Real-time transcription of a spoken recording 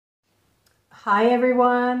Hi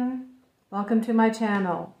everyone, welcome to my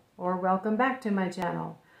channel, or welcome back to my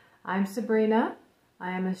channel. I'm Sabrina.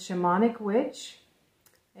 I am a shamanic witch,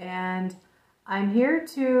 and I'm here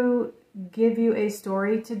to give you a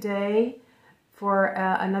story today for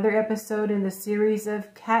another episode in the series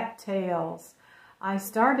of cat tales. I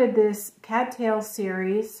started this cat tale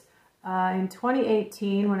series in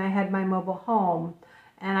 2018 when I had my mobile home,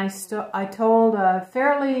 and I told a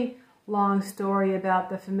fairly long story about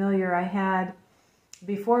the familiar I had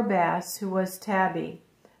before Bass, who was Tabby.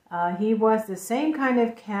 He was the same kind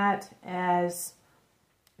of cat as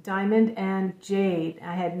Diamond and Jade.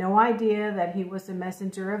 I had no idea that he was the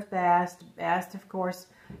messenger of Bass. Bass, of course,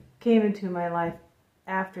 came into my life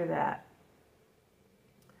after that.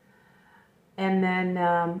 And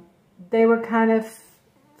then they were kind of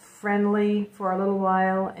friendly for a little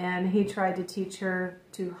while, and he tried to teach her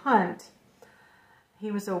to hunt. He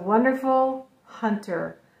was a wonderful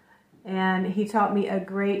hunter, and he taught me a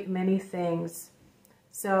great many things.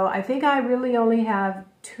 So I think I really only have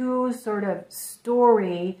two sort of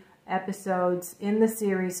story episodes in the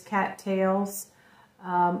series Cat Tales.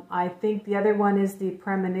 I think the other one is the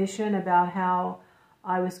premonition about how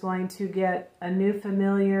I was going to get a new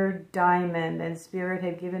familiar, Diamond, and Spirit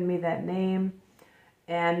had given me that name.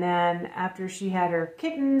 And then after she had her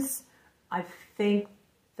kittens, I think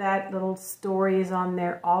that little story is on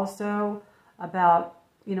there also about,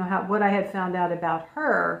 you know, what I had found out about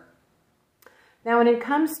her. Now, when it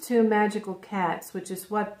comes to magical cats, which is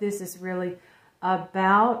what this is really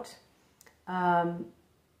about, and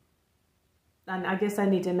I guess I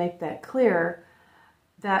need to make that clear,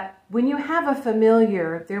 that when you have a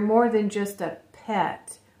familiar, they're more than just a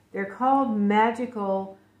pet. They're called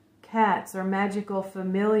magical cats or magical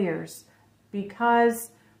familiars because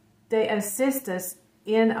they assist us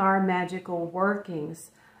in our magical workings.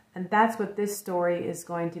 And that's what this story is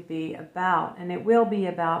going to be about. And it will be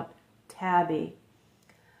about Tabby.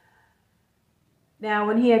 Now,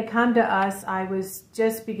 when he had come to us, I was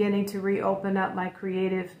just beginning to reopen up my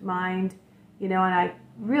creative mind, you know, and I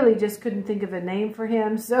really just couldn't think of a name for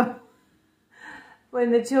him. So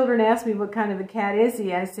when the children asked me what kind of a cat is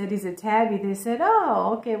he, I said he's a tabby. They said,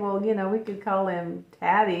 oh, okay, well, you know, we could call him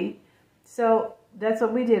Tabby. So that's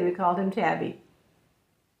what we did. We called him Tabby.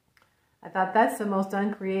 I thought that's the most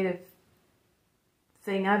uncreative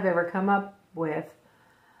thing I've ever come up with.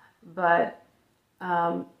 But,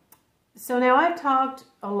 so now I've talked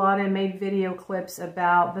a lot and made video clips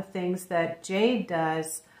about the things that Jade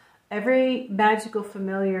does. Every magical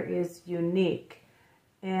familiar is unique.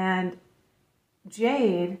 And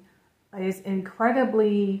Jade is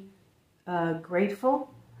incredibly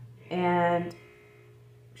grateful, and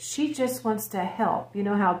she just wants to help. You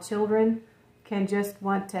know how children can just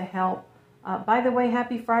want to help. By the way,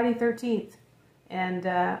 happy Friday 13th and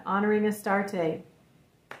honoring Astarte.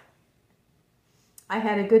 I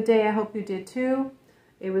had a good day. I hope you did too.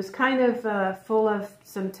 It was kind of full of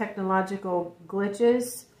some technological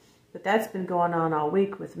glitches, but that's been going on all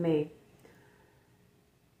week with me.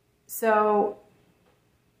 So,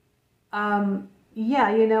 yeah,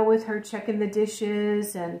 you know, with her checking the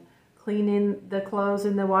dishes and cleaning the clothes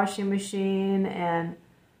in the washing machine and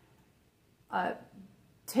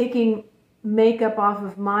taking makeup off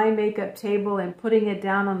of my makeup table and putting it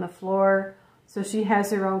down on the floor so she has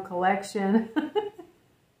her own collection.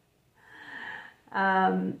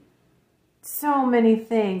 So many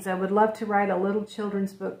things. I would love to write a little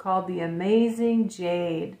children's book called The Amazing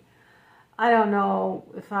Jade. I don't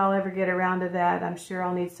know if I'll ever get around to that. I'm sure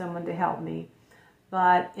I'll need someone to help me.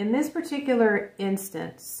 But in this particular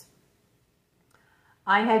instance,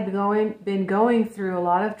 I had been going through a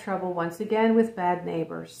lot of trouble once again with bad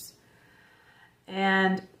neighbors.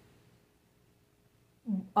 And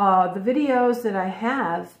the videos that I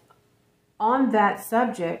have on that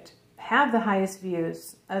subject have the highest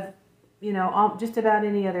views of, you know, just about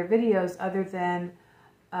any other videos other than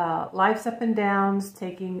Life's Up and Downs,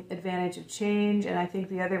 Taking Advantage of Change, and I think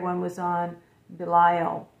the other one was on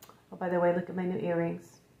Belial. Oh, by the way, look at my new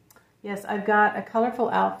earrings. Yes, I've got a colorful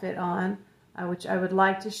outfit on, which I would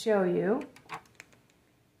like to show you.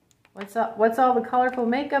 What's all the colorful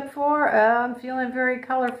makeup for? I'm feeling very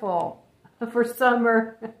colorful for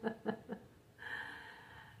summer.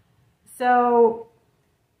 So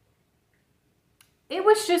it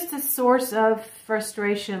was just a source of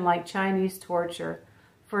frustration like Chinese torture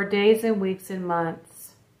for days and weeks and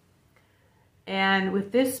months. And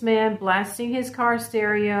with this man blasting his car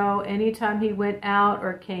stereo anytime he went out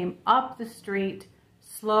or came up the street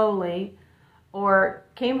slowly, or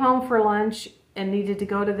came home for lunch and needed to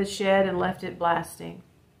go to the shed and left it blasting.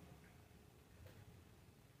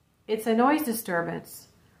 It's a noise disturbance.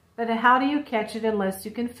 But how do you catch it unless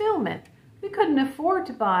you can film it? We couldn't afford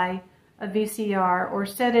to buy a VCR or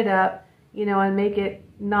set it up, you know, and make it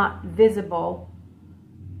not visible,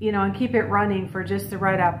 you know, and keep it running for just the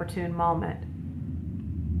right opportune moment.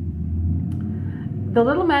 The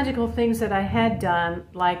little magical things that I had done,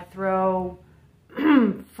 like throw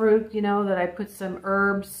fruit, you know, that I put some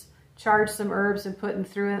herbs, charged some herbs and put them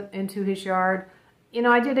through into his yard. You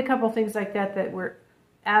know, I did a couple things like that that were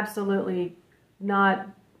absolutely not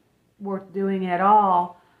worth doing at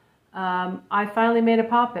all. I finally made a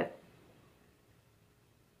poppet.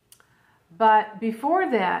 But before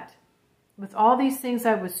that, with all these things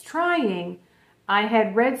I was trying, I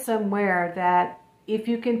had read somewhere that if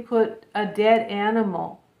you can put a dead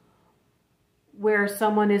animal where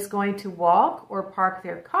someone is going to walk or park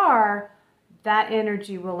their car, that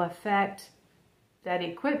energy will affect that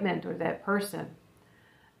equipment or that person.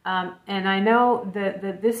 And I know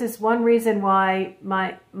that this is one reason why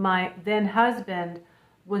my then husband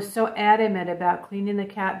was so adamant about cleaning the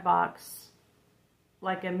cat box,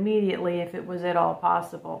 like immediately if it was at all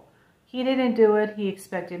possible. He didn't do it. He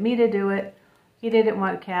expected me to do it. He didn't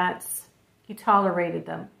want cats. He tolerated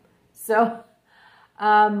them. So,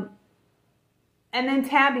 and then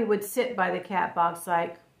Tabby would sit by the cat box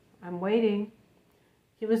like, I'm waiting.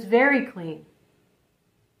 He was very clean.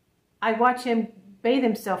 I'd watch him bathe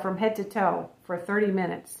himself from head to toe for 30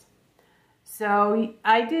 minutes. So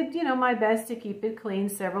I did, you know, my best to keep it clean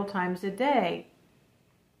several times a day.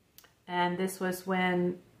 And this was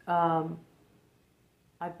when, I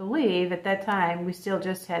believe at that time, we still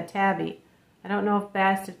just had Tabby. I don't know if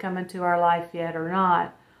Bast had come into our life yet or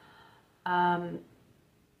not. I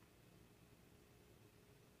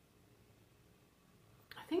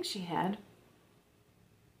think she had.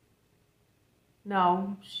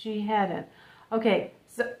 No, she hadn't. Okay,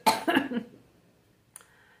 so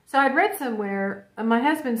so I'd read somewhere, and my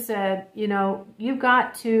husband said, you know, you've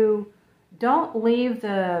got to, don't leave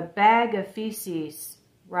the bag of feces,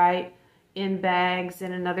 right, in bags,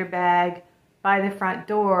 in another bag, by the front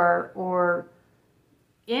door, or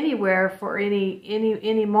anywhere for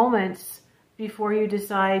any moments before you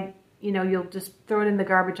decide, you know, you'll just throw it in the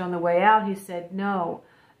garbage on the way out. He said, no,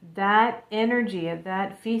 that energy of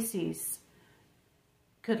that feces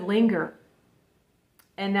could linger.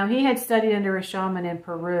 And now he had studied under a shaman in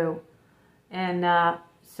Peru. And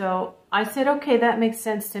so I said, okay, that makes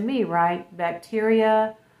sense to me, right?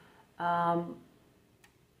 Bacteria,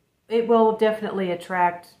 it will definitely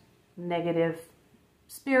attract negative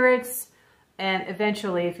spirits. And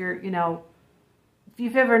eventually, if you're, you know, if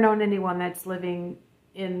you've ever known anyone that's living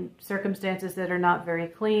in circumstances that are not very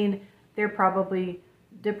clean, they're probably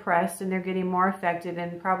depressed and they're getting more affected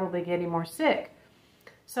and probably getting more sick.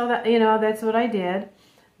 So that, you know, that's what I did.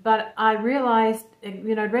 But I realized,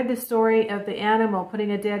 you know, I'd read the story of the animal, putting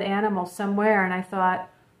a dead animal somewhere, and I thought,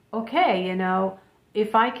 okay, you know,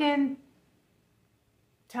 if I can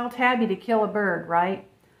tell Tabby to kill a bird, right?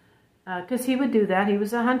 Because he would do that. He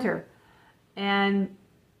was a hunter. And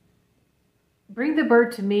bring the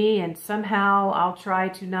bird to me, and somehow I'll try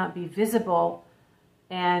to not be visible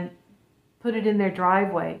and put it in their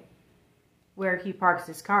driveway where he parks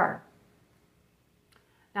his car.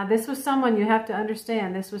 Now, this was someone, you have to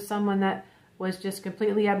understand, this was someone that was just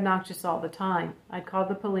completely obnoxious all the time. I called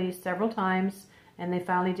the police several times, and they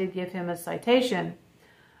finally did give him a citation.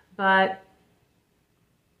 But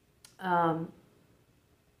I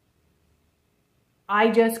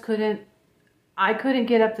just couldn't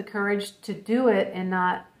get up the courage to do it and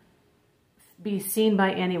not be seen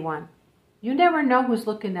by anyone. You never know who's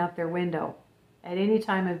looking out their window at any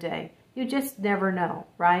time of day. You just never know,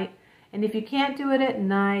 right? And if you can't do it at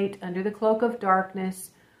night, under the cloak of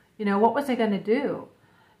darkness, you know, what was I going to do?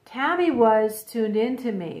 Tabby was tuned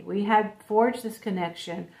into me. We had forged this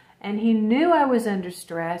connection, and he knew I was under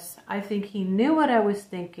stress. I think he knew what I was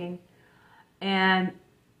thinking, and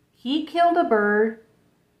he killed a bird.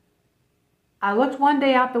 I looked one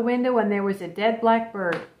day out the window, and there was a dead black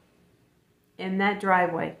bird in that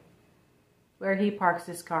driveway where he parks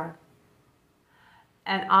his car.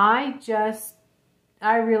 And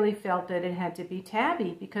I really felt that it had to be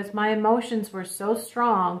Tabby, because my emotions were so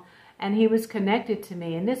strong and he was connected to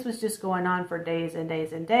me. And this was just going on for days and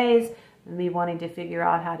days and days, and me wanting to figure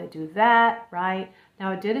out how to do that, right?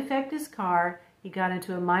 Now, it did affect his car. He got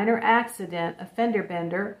into a minor accident, a fender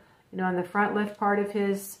bender, you know, on the front left part of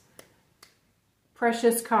his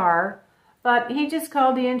precious car. But he just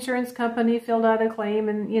called the insurance company, filled out a claim,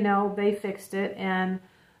 and, you know, they fixed it. And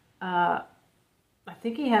I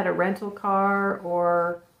think he had a rental car,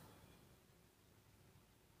 or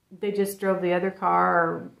they just drove the other car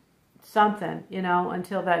or something, you know,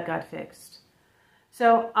 until that got fixed.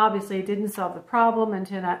 So obviously it didn't solve the problem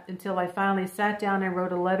until I finally sat down and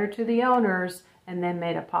wrote a letter to the owners and then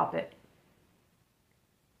made a poppet.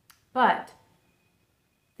 But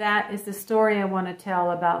that is the story I want to tell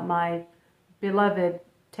about my beloved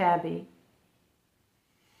Tabby.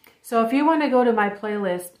 So if you want to go to my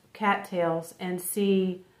playlist, Cattails, and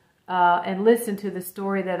see and listen to the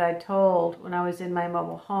story that I told when I was in my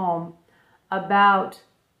mobile home about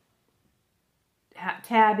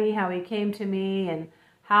Tabby, how he came to me and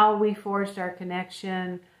how we forged our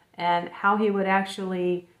connection and how he would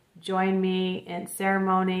actually join me in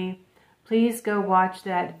ceremony, please go watch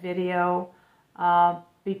that video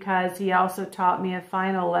because he also taught me a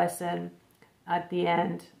final lesson at the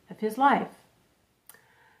end of his life.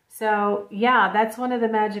 So yeah, that's one of the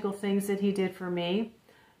magical things that he did for me.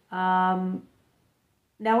 Now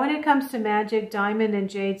when it comes to magic, Diamond and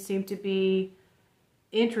Jade seem to be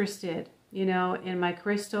interested, you know, in my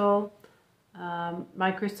crystal.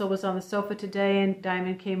 My crystal was on the sofa today and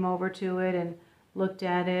Diamond came over to it and looked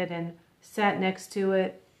at it and sat next to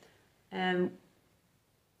it. And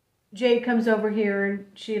Jade comes over here and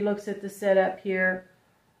she looks at the setup here,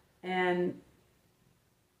 and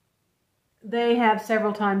they have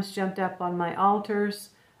several times jumped up on my altars.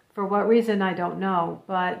 For what reason, I don't know,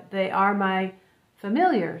 but they are my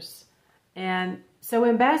familiars. And so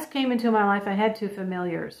when Bass came into my life, I had two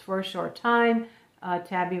familiars for a short time.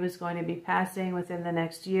 Tabby was going to be passing within the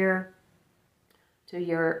next year to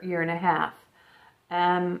year and a half.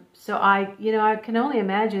 So I can only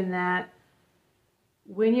imagine that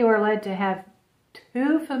when you are led to have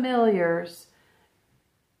two familiars,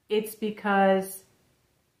 it's because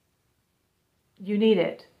you need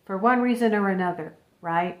it for one reason or another,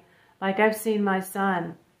 right? Like I've seen my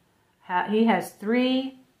son, he has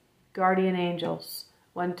 3 guardian angels,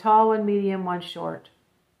 one tall, one medium, one short.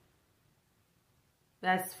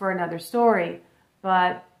 That's for another story.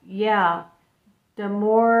 But yeah,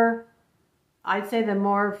 I'd say the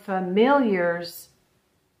more familiars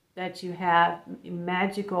that you have,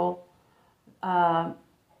 magical or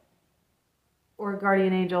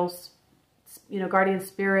guardian angels, you know, guardian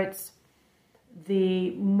spirits,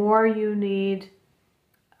 the more you need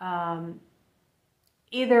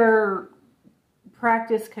either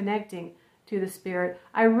practice connecting to the spirit.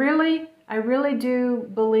 I really do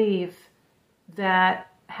believe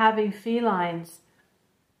that having felines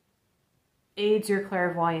aids your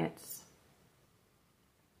clairvoyance.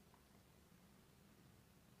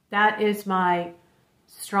 That is my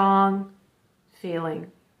strong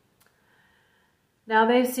feeling. Now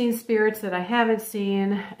they've seen spirits that I haven't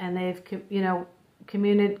seen, and they've, you know,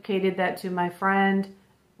 communicated that to my friend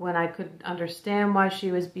when I couldn't understand why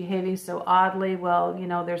she was behaving so oddly. Well, you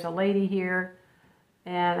know, there's a lady here.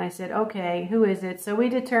 And I said, okay, who is it? So we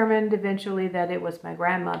determined eventually that it was my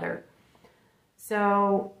grandmother.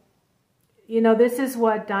 So, you know, this is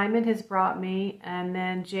what Diamond has brought me. And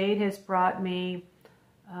then Jade has brought me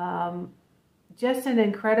just an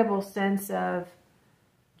incredible sense of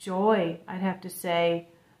joy, I'd have to say,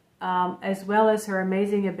 as well as her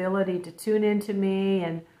amazing ability to tune into me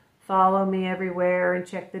and follow me everywhere and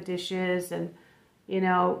check the dishes and, you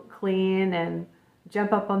know, clean and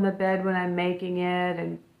jump up on the bed when I'm making it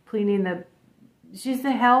and cleaning she's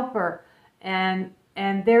the helper. And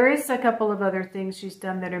there is a couple of other things she's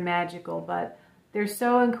done that are magical, but they're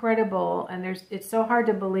so incredible, and it's so hard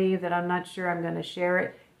to believe that I'm not sure I'm going to share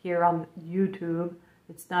it here on YouTube.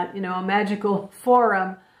 It's not, you know, a magical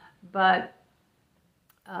forum, but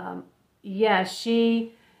yeah,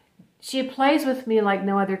 she plays with me like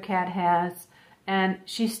no other cat has, and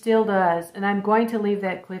she still does. And I'm going to leave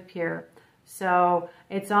that clip here. So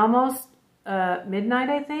it's almost midnight,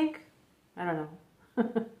 I think. I don't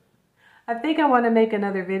know. I think I want to make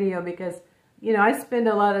another video because, you know, I spend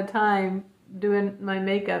a lot of time doing my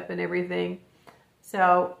makeup and everything.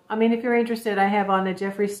 So, I mean, if you're interested, I have on the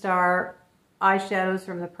Jeffree Star eyeshadows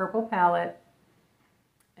from the purple palette.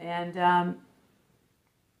 And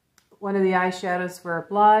one of the eyeshadows for a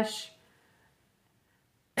blush.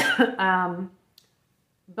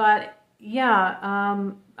 But yeah,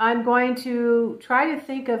 I'm going to try to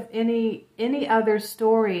think of any other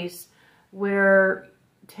stories where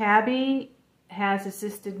Tabby has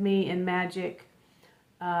assisted me in magic,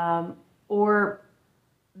 or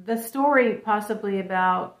the story possibly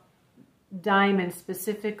about Diamond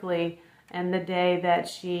specifically and the day that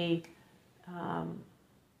she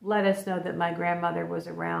let us know that my grandmother was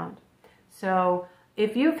around. So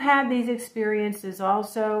if you've had these experiences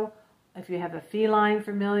also, if you have a feline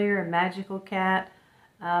familiar, a magical cat,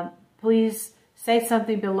 please say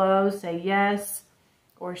something below, say yes,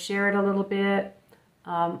 or share it a little bit,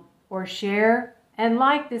 or share and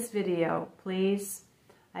like this video, please.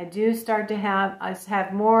 I do start to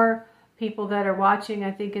have more people that are watching,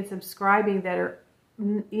 I think, and subscribing that are,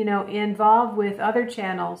 you know, involved with other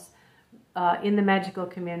channels in the magical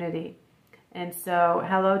community. And so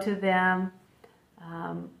hello to them.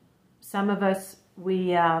 Some of us,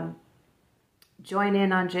 we join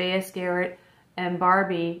in on J.S. Garrett and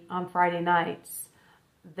Barbie on Friday nights.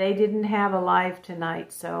 They didn't have a live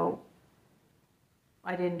tonight, so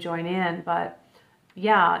I didn't join in. But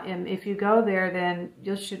yeah, and if you go there, then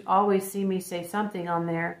you should always see me say something on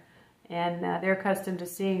there. And they're accustomed to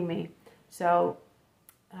seeing me. So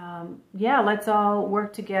yeah, let's all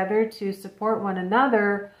work together to support one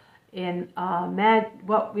another in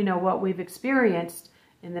what we've experienced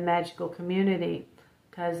in the magical community,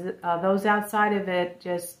 because those outside of it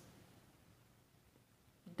just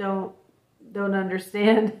don't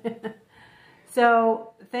understand.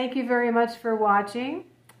 So thank you very much for watching,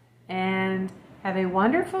 and have a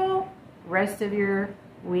wonderful rest of your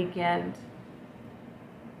weekend.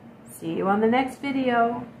 See you on the next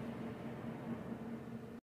video.